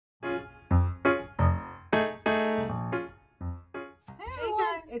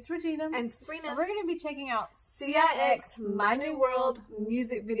it's Regina. And Sabrina. And we're going to be checking out CIX My New World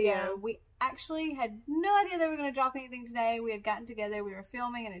music video. We actually had no idea they were going to drop anything today. We had gotten together, we were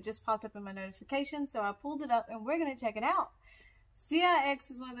filming, and it just popped up in my notification, so I pulled it up and we're going to check it out.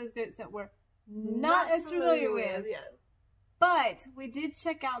 CIX is one of those groups that we're not as familiar with. Yeah. But we did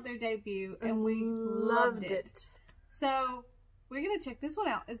check out their debut and we loved it. So we're going to check this one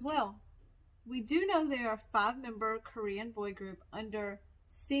out as well. We do know they are a 5-member Korean boy group under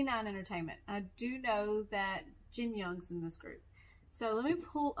C9 Entertainment. I do know that Jin Young's in this group. So let me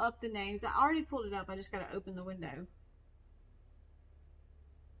pull up the names. I already pulled it up. I just got to open the window.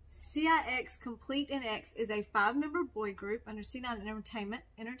 CIX Complete and X is a 5-member boy group under C9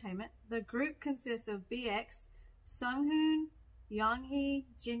 Entertainment. The group consists of BX, Sunghoon, Younghee,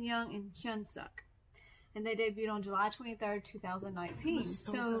 Jin Young, and Hyunsuk. And they debuted on July 23rd, 2019.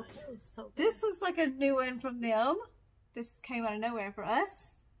 So this looks like a new one from them. This came out of nowhere for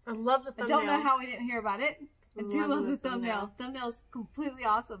us. I love the thumbnail. I don't know how we didn't hear about it. I do love the thumbnail. Thumbnail's completely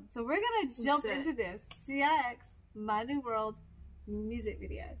awesome. So we're going to jump into this. CIX My New World music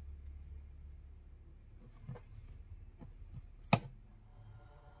video.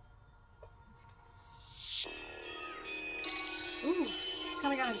 Ooh,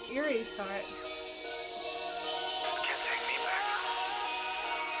 kind of got an eerie start. Can't take me back.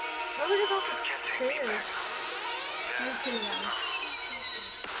 Oh, look at all the chairs. That's pretty nice.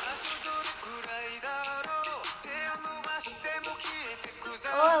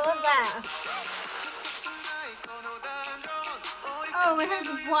 Oh, I love that. Oh, it has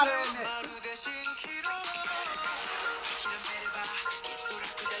water in it.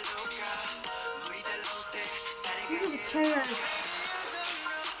 Look at the chairs.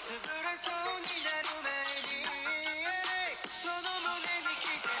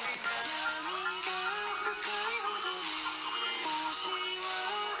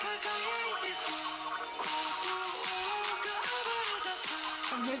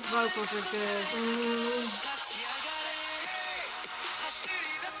 And his vocals are good.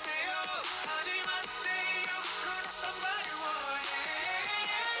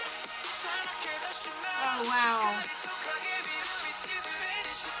 Oh, wow.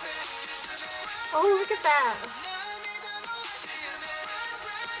 Oh, look at that.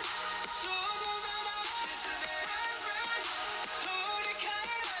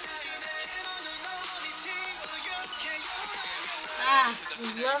 Ah,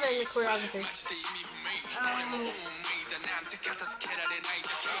 love it, your choreography.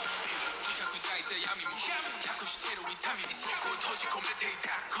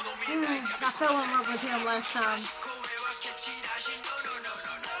 I fell in love with him last time.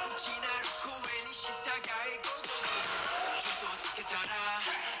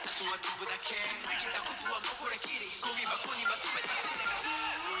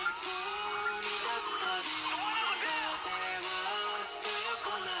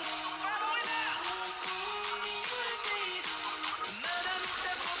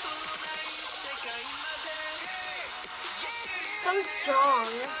 So strong.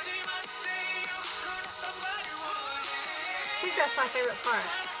 I think that's my favorite part.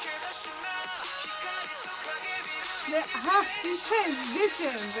 These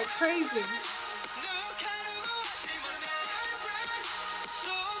transitions are crazy.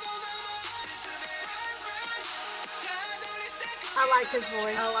 I like his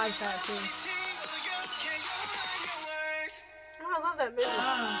voice. I like that too. Oh, I love that movie.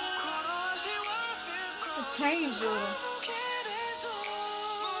 It changed a little.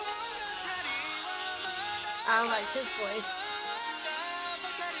 I like his voice.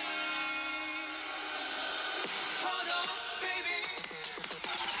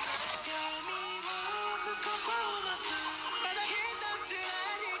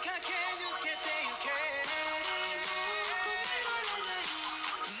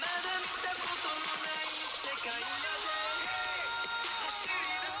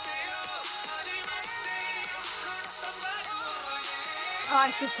 I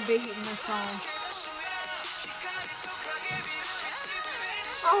like this beat in this song.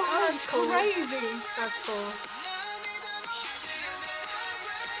 Oh, that's cool. Crazy. That's cool.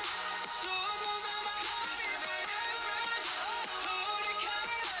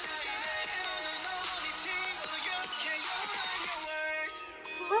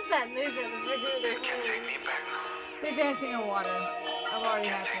 I love that movement when they're doing their Can't take me hands. back. They're dancing in water. I'm already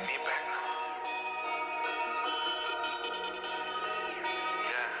Can't happy. take me back.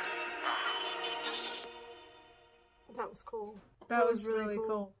 That was cool. That was really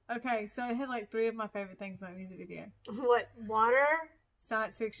cool. Okay, so it had like 3 of my favorite things in that music video. What? Water?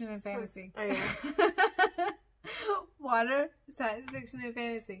 Science fiction and fantasy. Oh, yeah. Water, science fiction, and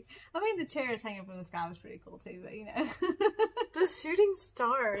fantasy. I mean, the chairs hanging from the sky was pretty cool too, but you know. The shooting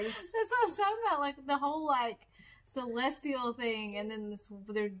stars. That's what I'm talking about. Like the whole like celestial thing, and then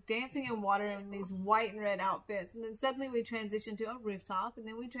they're dancing in water in these white and red outfits, and then suddenly we transition to a rooftop, and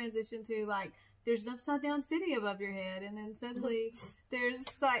then we transition to like there's an upside down city above your head, and then suddenly there's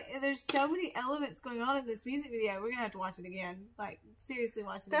so many elements going on in this music video. We're gonna have to watch it again. Like seriously,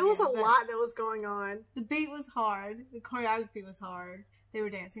 watch it. There was a lot that was going on. The beat was hard. The choreography was hard. They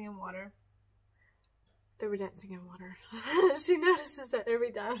were dancing in water. They were dancing in water. She notices that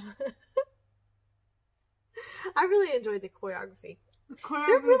every time. I really enjoyed the choreography.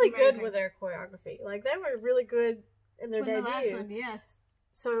 They're really good with their choreography. Like they were really good in their debut. The last one, yes.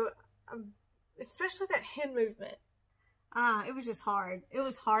 So, especially that hand movement. It was just hard. It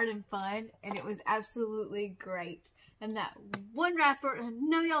was hard and fun, and it was absolutely great. And that one rapper, I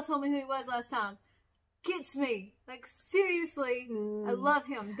know y'all told me who he was last time, gets me. Like, seriously, I love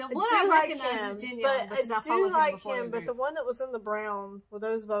him. The one I recognize is Jin Young, because I followed him before. I do like him, but the one that was in the brown with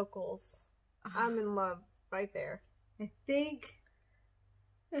those vocals, I'm in love right there. I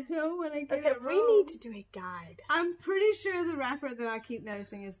don't want to get okay, it wrong. We need to do a guide. I'm pretty sure the rapper that I keep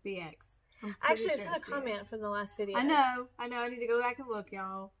noticing is BX. Actually, it's in a comment from the last video. I know. I need to go back and look,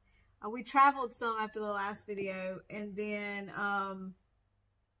 y'all. We traveled some after the last video, and then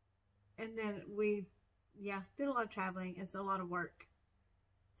we, did a lot of traveling. It's a lot of work.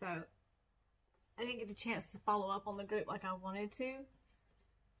 So, I didn't get the chance to follow up on the group like I wanted to.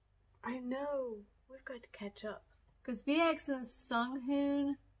 I know. We've got to catch up. Because BX and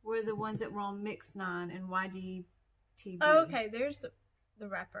Sunghoon were the ones that were on Mix 9 and YG TV. Oh, okay. There's the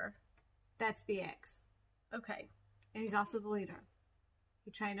rapper. That's BX. Okay. And he's also the leader.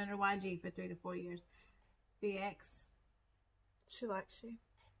 He trained under YG for 3 to 4 years. BX. She likes you.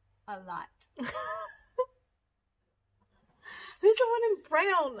 A lot. Who's the one in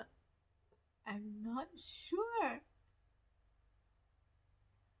brown? I'm not sure.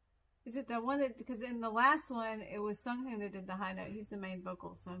 Is it the one that, because in the last one, it was Sunghoon that did the high note. He's the main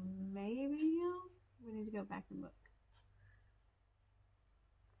vocal. So maybe, we need to go back and look.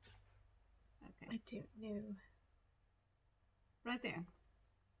 Okay. I don't know. Right there.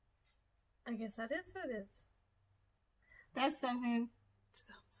 I guess that is who it is. That's Sunghoon. 2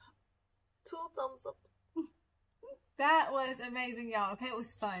 thumbs up. 2 thumbs up. That was amazing, y'all. Okay, it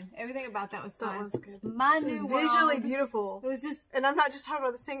was fun. Everything about that was fun. That was good. My new world. Visually beautiful. It was just... And I'm not just talking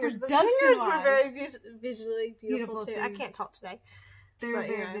about the singers. The singers were very visually beautiful too. I can't talk today. They're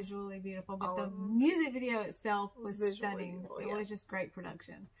very visually beautiful. But the music video itself was stunning. It was just great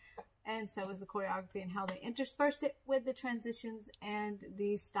production. And so was the choreography and how they interspersed it with the transitions and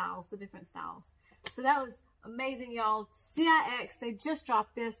the styles, the different styles. So that was amazing, y'all. CIX, they just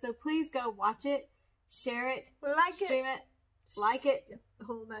dropped this. So please go watch it. Share it, stream it, like it, the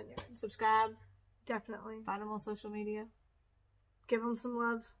whole 9 yards. Subscribe. Definitely. Find them on social media. Give them some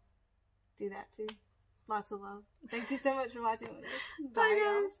love. Do that too. Lots of love. Thank you so much for watching with us. Bye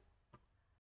guys.